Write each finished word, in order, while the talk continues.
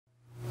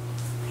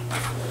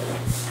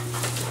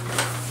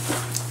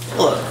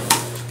Look,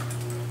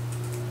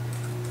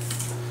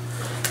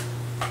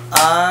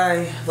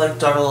 I'd like to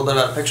talk a little bit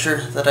about a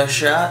picture that I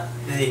shot.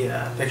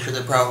 The picture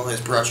that probably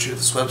has brought you to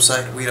this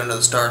website,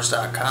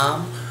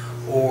 weedunderthestars.com,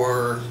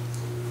 or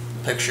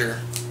a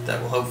picture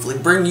that will hopefully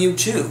bring you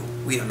to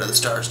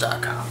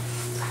weedunderthestars.com.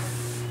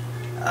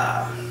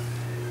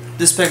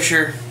 This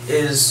picture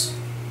is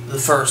the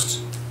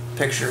first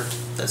picture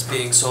that's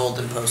being sold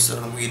and posted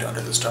on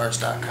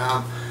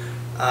weedunderthestars.com.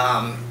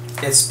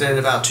 It's been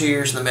about 2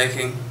 years in the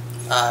making.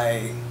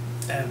 I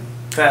am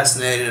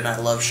fascinated and I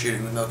love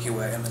shooting the Milky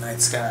Way in the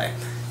night sky,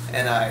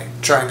 and I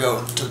try and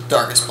go to the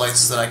darkest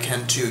places that I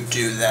can to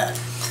do that.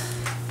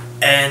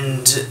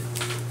 And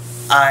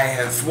I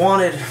have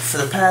wanted for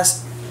the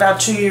past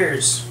about 2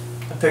 years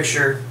a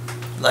picture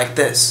like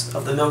this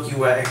of the Milky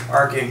Way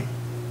arcing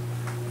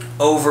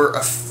over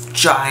a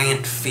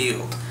giant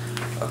field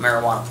of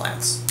marijuana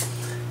plants.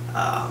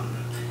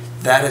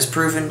 That has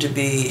proven to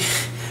be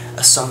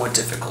a somewhat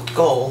difficult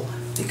goal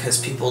because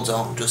people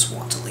don't just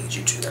want to lead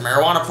you to their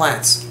marijuana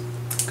plants.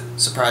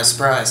 Surprise,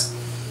 surprise.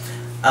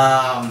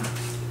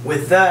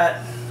 With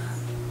that,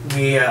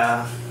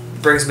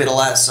 brings me to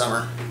last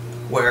summer,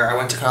 where I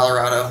went to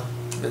Colorado,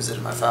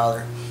 visited my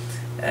father,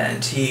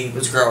 and he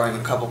was growing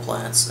a couple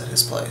plants at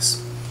his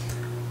place.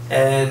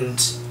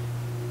 And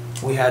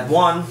we had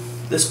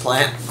this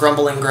plant,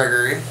 Grumbling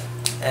Gregory,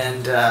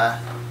 and it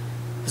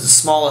was the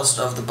smallest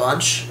of the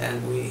bunch,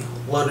 and we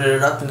loaded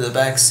it up into the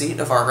back seat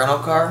of our rental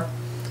car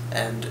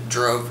and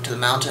drove to the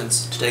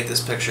mountains to take this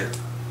picture.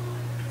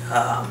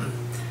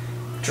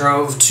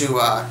 Drove to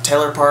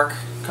Taylor Park,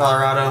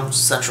 Colorado,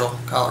 central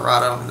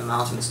Colorado in the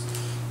mountains.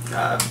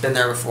 I've been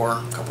there before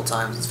a couple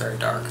times. It's very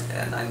dark,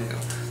 and I knew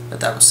that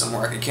that was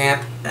somewhere I could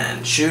camp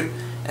and shoot,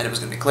 and it was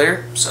going to be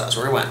clear, so that's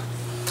where we went.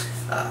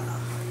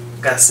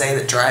 Gotta say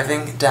that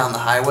driving down the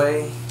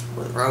highway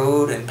with the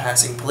road and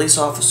passing police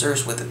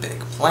officers with a big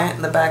plant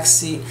in the back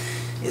seat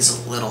is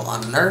a little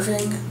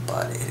unnerving,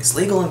 but it is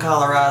legal in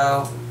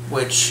Colorado,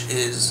 which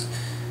is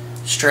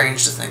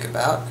strange to think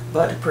about,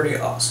 but pretty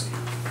awesome.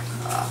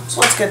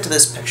 So let's get to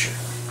this picture.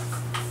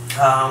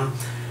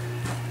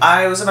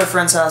 I was at my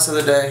friend's house the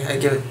other day. I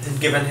had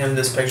given him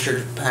this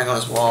picture to hang on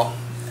his wall,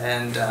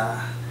 and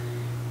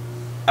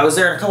I was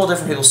there and a couple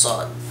different people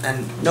saw it,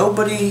 and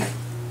nobody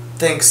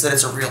thinks that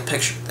it's a real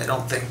picture. They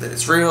don't think that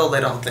it's real. They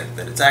don't think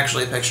that it's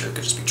actually a picture. It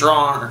could just be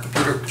drawn or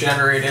computer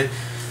generated.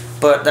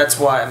 But that's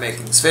why I'm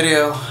making this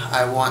video.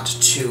 I want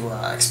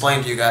to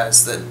explain to you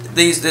guys that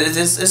this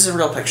is a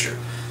real picture.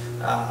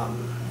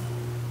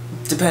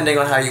 Depending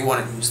on how you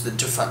want to use the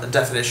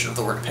definition of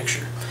the word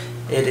picture.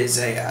 It's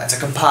a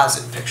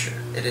composite picture.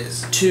 It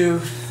is 2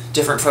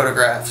 different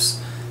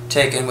photographs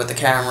taken with the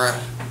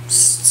camera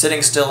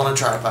sitting still on a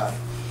tripod,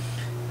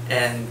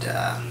 and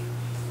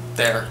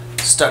they're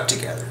stuck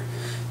together.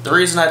 The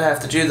reason I'd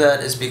have to do that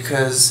is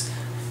because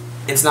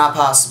it's not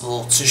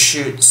possible to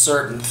shoot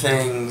certain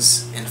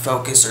things in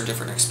focus or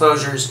different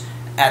exposures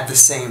at the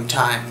same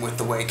time with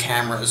the way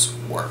cameras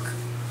work.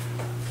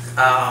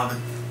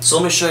 So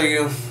let me show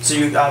you, so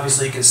you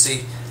obviously can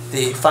see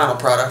the final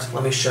product.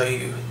 Let me show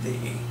you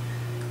the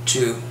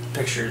 2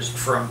 pictures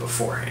from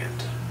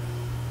beforehand.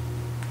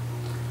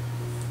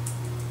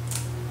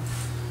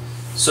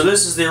 So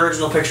this is the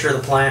original picture of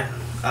the plant.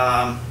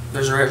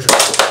 There's an original.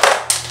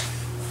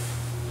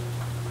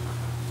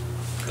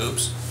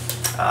 Oops.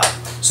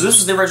 So this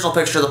was the original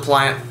picture of the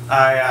plant.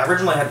 I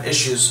originally had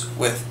issues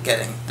with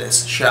getting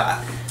this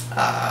shot.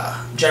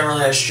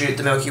 Generally I shoot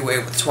the Milky Way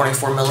with a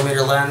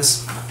 24mm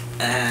lens,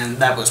 and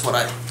that was what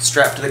I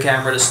strapped to the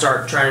camera to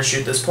start trying to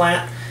shoot this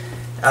plant.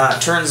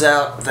 Turns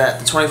out that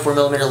the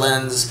 24mm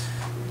lens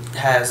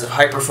has a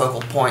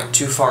hyperfocal point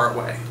too far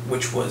away,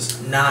 which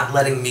was not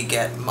letting me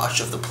get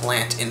much of the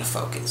plant in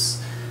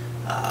focus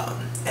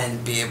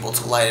and be able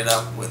to light it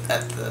up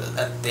at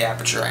the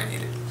aperture I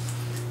needed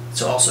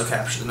to also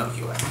capture the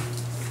Milky Way.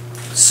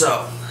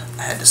 So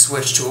I had to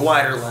switch to a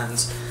wider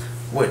lens,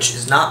 which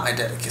is not my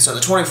dedicated. So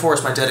the 24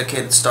 is my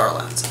dedicated star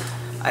lens.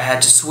 I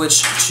had to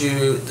switch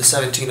to the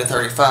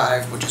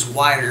 17-35, which is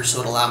wider,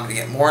 so it'll allow me to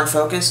get more in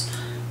focus.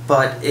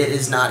 But it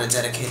is not a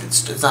dedicated.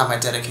 It's not my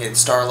dedicated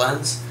star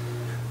lens.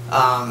 It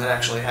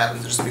actually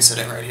happens just to be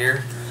sitting right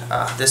here.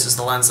 This is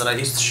the lens that I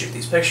used to shoot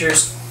these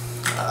pictures.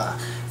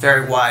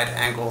 Very wide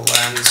angle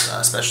lens,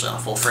 especially on a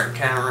full frame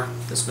camera.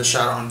 This was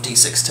shot on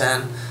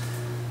D610.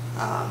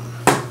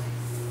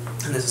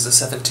 And this is a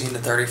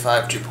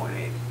 17-35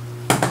 2.8.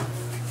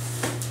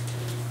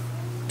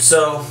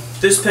 So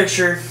this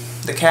picture,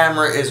 the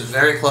camera is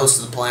very close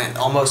to the plant,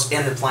 almost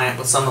in the plant,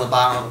 with some of the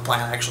bottom of the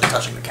plant actually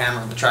touching the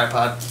camera and the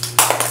tripod.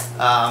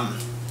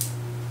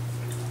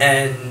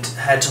 And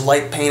had to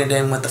light paint it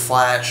in with the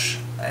flash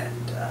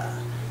and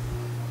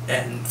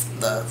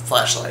the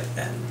flashlight,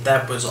 and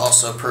that was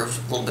also proved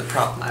a little bit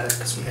problematic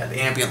because we had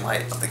the ambient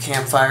light of the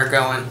campfire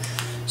going,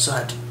 so I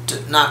had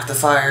to knock the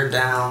fire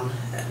down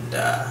and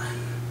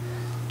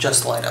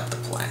just light up the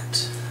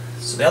plant.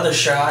 So the other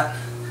shot,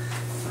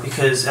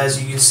 because as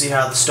you can see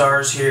how the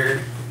stars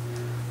here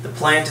the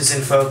plant is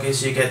in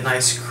focus, you get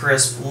nice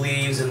crisp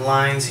leaves and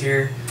lines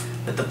here,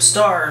 but the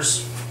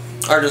stars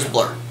are just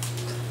blur.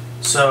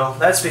 So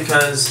that's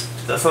because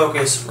the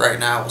focus right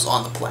now was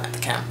on the plant. The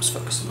camera was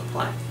focused on the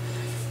plant.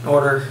 In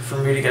order for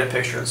me to get a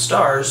picture of the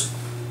stars,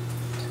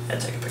 I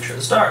had to take a picture of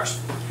the stars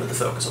with the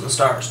focus on the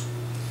stars.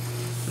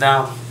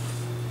 Now,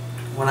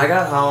 when I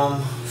got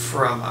home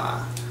from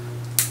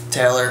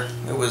Taylor,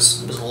 it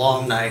was a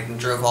long night, and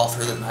drove all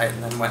through the night,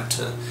 and then went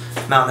to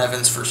Mount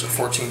Evans for some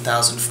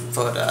 14,000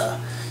 foot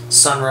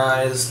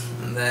sunrise,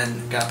 and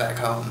then got back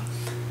home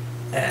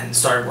and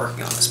started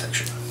working on this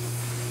picture.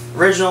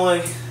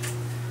 Originally,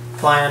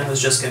 plan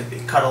was just going to be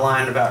cut a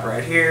line about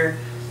right here,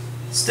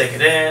 stick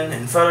it in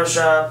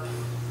Photoshop,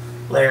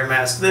 layer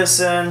mask this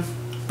in,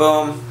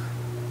 boom,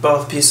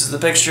 both pieces of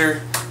the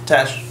picture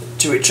attached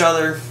to each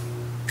other,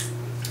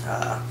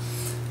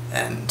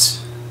 and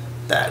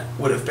that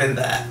would have been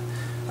that.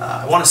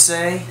 I want to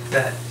say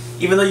that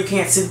even though you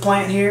can't see the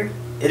plant here,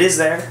 it is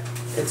there.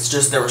 It's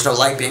just there was no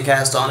light being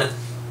cast on it,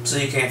 so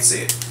you can't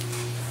see it.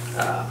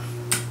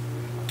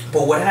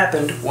 But what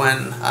happened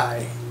when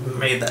I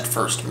made that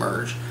first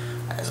merge,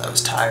 as I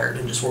was tired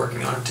and just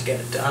working on it to get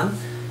it done,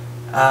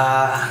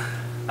 I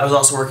was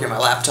also working on my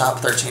laptop,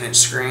 13-inch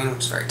screen,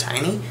 which is very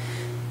tiny,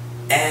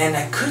 and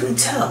I couldn't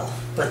tell,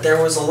 but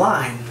there was a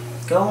line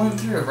going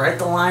through, right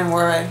the line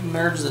where I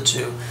merged the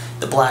two.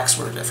 The blacks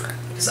were different,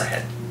 because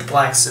the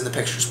blacks in the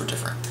pictures were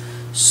different.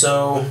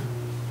 So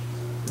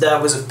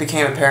that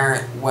became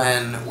apparent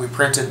when we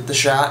printed the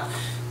shot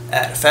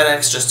at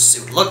FedEx just to see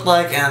what it looked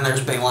like, and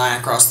there's a big line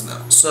across the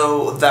middle.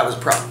 So that was a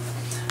problem.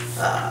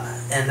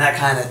 And that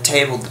kind of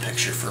tabled the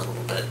picture for a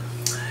little bit.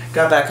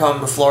 Got back home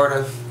to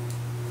Florida,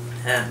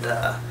 and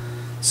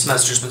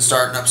semester's been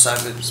starting up, so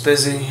I was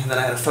busy, and then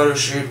I had a photo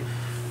shoot,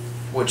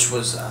 which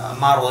was a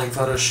modeling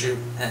photo shoot,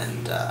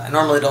 and I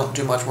normally don't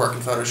do much work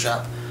in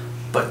Photoshop,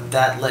 but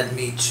that led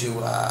me to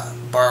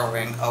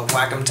borrowing a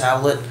Wacom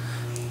tablet.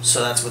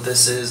 So that's what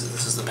this is.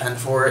 This is the pen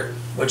for it,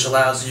 which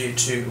allows you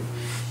to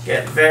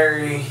get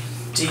very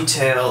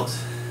detailed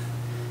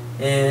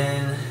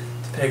in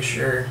the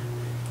picture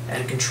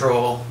and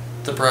control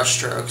the brush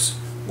strokes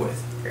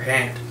with your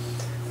hand,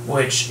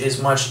 which is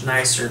much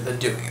nicer than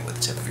doing it with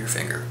the tip of your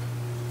finger.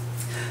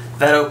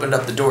 That opened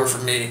up the door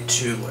for me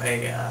to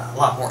a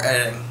lot more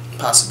editing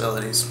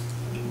possibilities,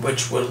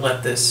 which would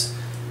let this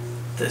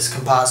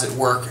composite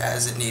work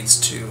as it needs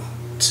to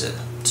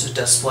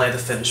display the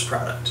finished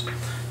product.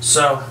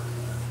 So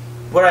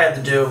what I had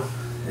to do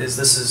is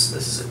this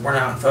is we're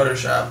now in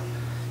Photoshop.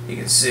 You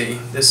can see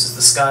this is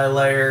the sky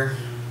layer.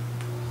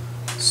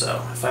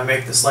 So if I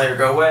make this layer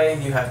go away,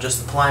 you have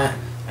just the plant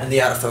and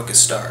the out of focus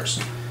stars.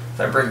 If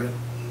I bring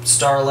the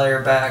star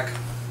layer back,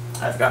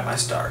 I've got my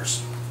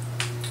stars.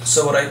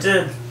 So what I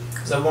did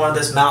is I wanted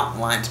this mountain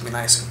line to be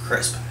nice and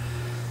crisp,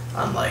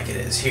 unlike it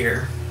is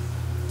here.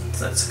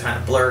 So that's kind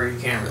of blurry, you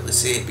can't really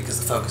see it because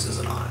the focus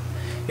isn't on it.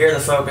 Here the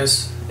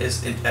focus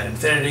is at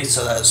infinity,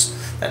 so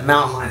that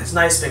mountain line is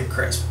nice and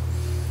crisp.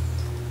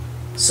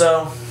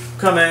 So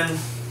come in,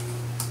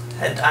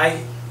 and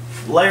I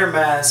layer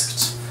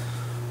masked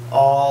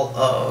all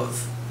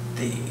of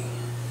the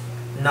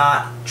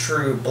not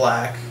true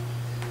black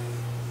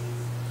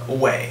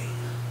away,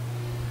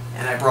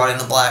 and I brought in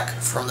the black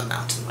from the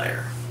mountain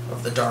layer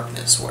of the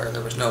darkness where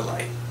there was no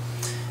light.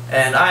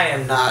 And I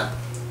am not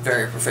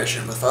very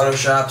proficient with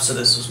Photoshop, so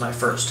this was my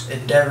first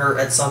endeavor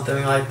at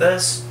something like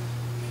this.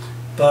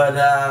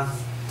 But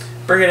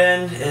bring it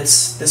in.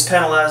 This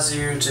pen allows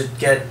you to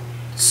get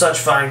such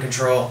fine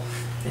control,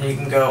 and you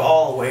can go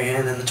all the way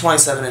in, and the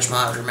 27-inch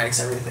monitor makes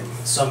everything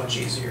so much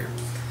easier.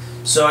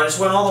 So I just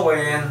went all the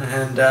way in,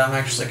 and I'm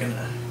actually going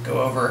to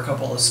go over a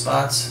couple of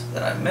spots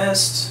that I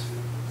missed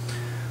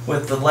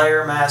with the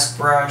layer mask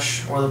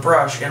brush, or the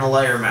brush in a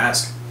layer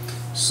mask.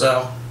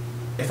 So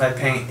if I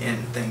paint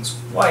in things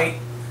white,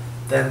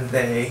 then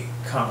they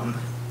come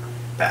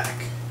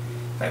back.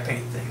 If I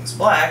paint things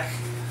black,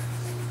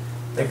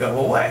 they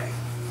go away.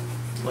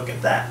 Look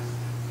at that.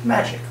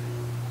 Magic.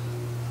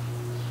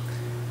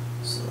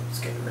 So let's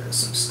get rid of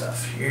some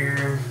stuff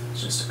here.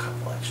 Just a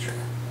couple extra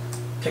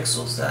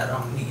pixels that I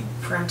don't need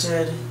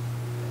printed.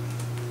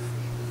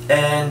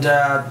 And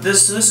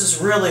this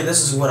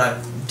is what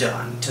I've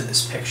done to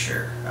this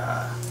picture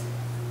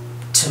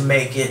to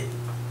make it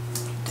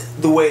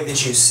the way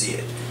that you see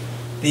it.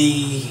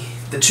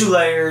 The two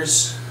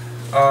layers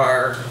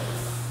are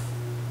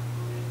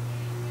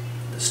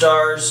the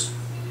stars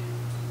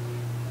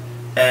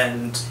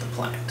and the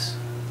plant.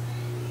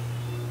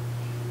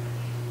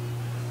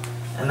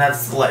 And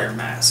that's the layer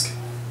mask.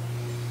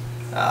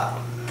 You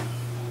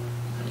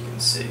can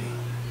see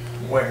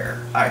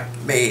where I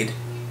made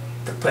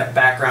the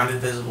background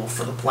invisible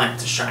for the plant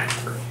to shine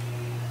through.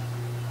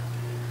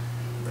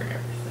 Bring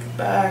everything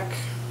back.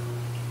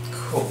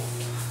 Cool.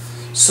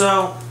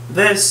 So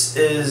this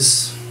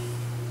is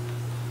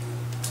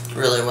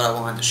really what I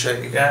wanted to show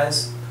you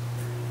guys.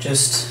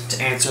 Just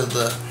to answer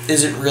the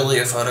 "is it really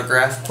a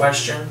photograph?"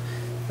 question,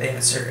 the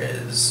answer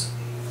is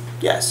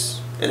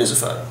yes, it is a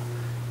photo.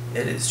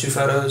 It is two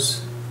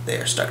photos. They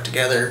are stuck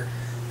together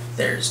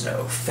There's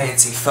no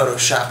fancy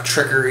Photoshop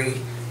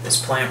trickery.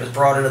 This plant was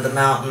brought into the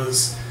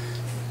mountains,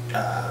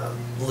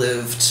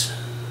 lived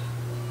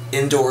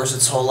indoors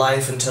its whole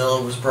life until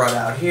it was brought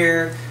out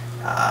here.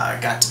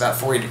 Got to about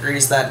 40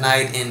 degrees that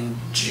night in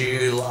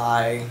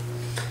July,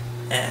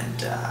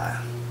 and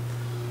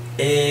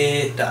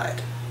it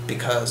died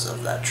because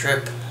of that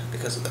trip,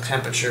 because of the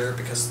temperature,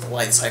 because of the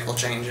light cycle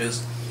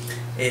changes.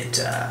 It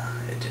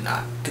did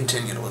not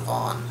continue to live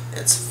on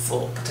its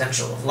full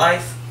potential of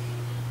life,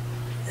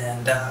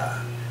 and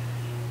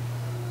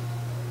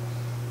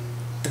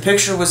the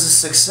picture was a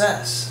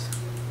success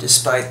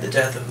despite the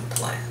death of the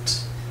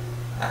plant.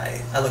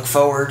 I look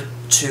forward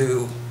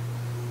to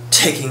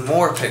taking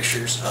more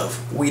pictures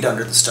of Weed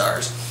Under the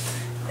Stars,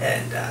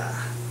 and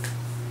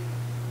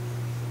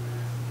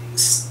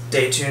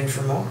stay tuned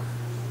for more.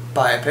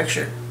 Buy a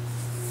picture.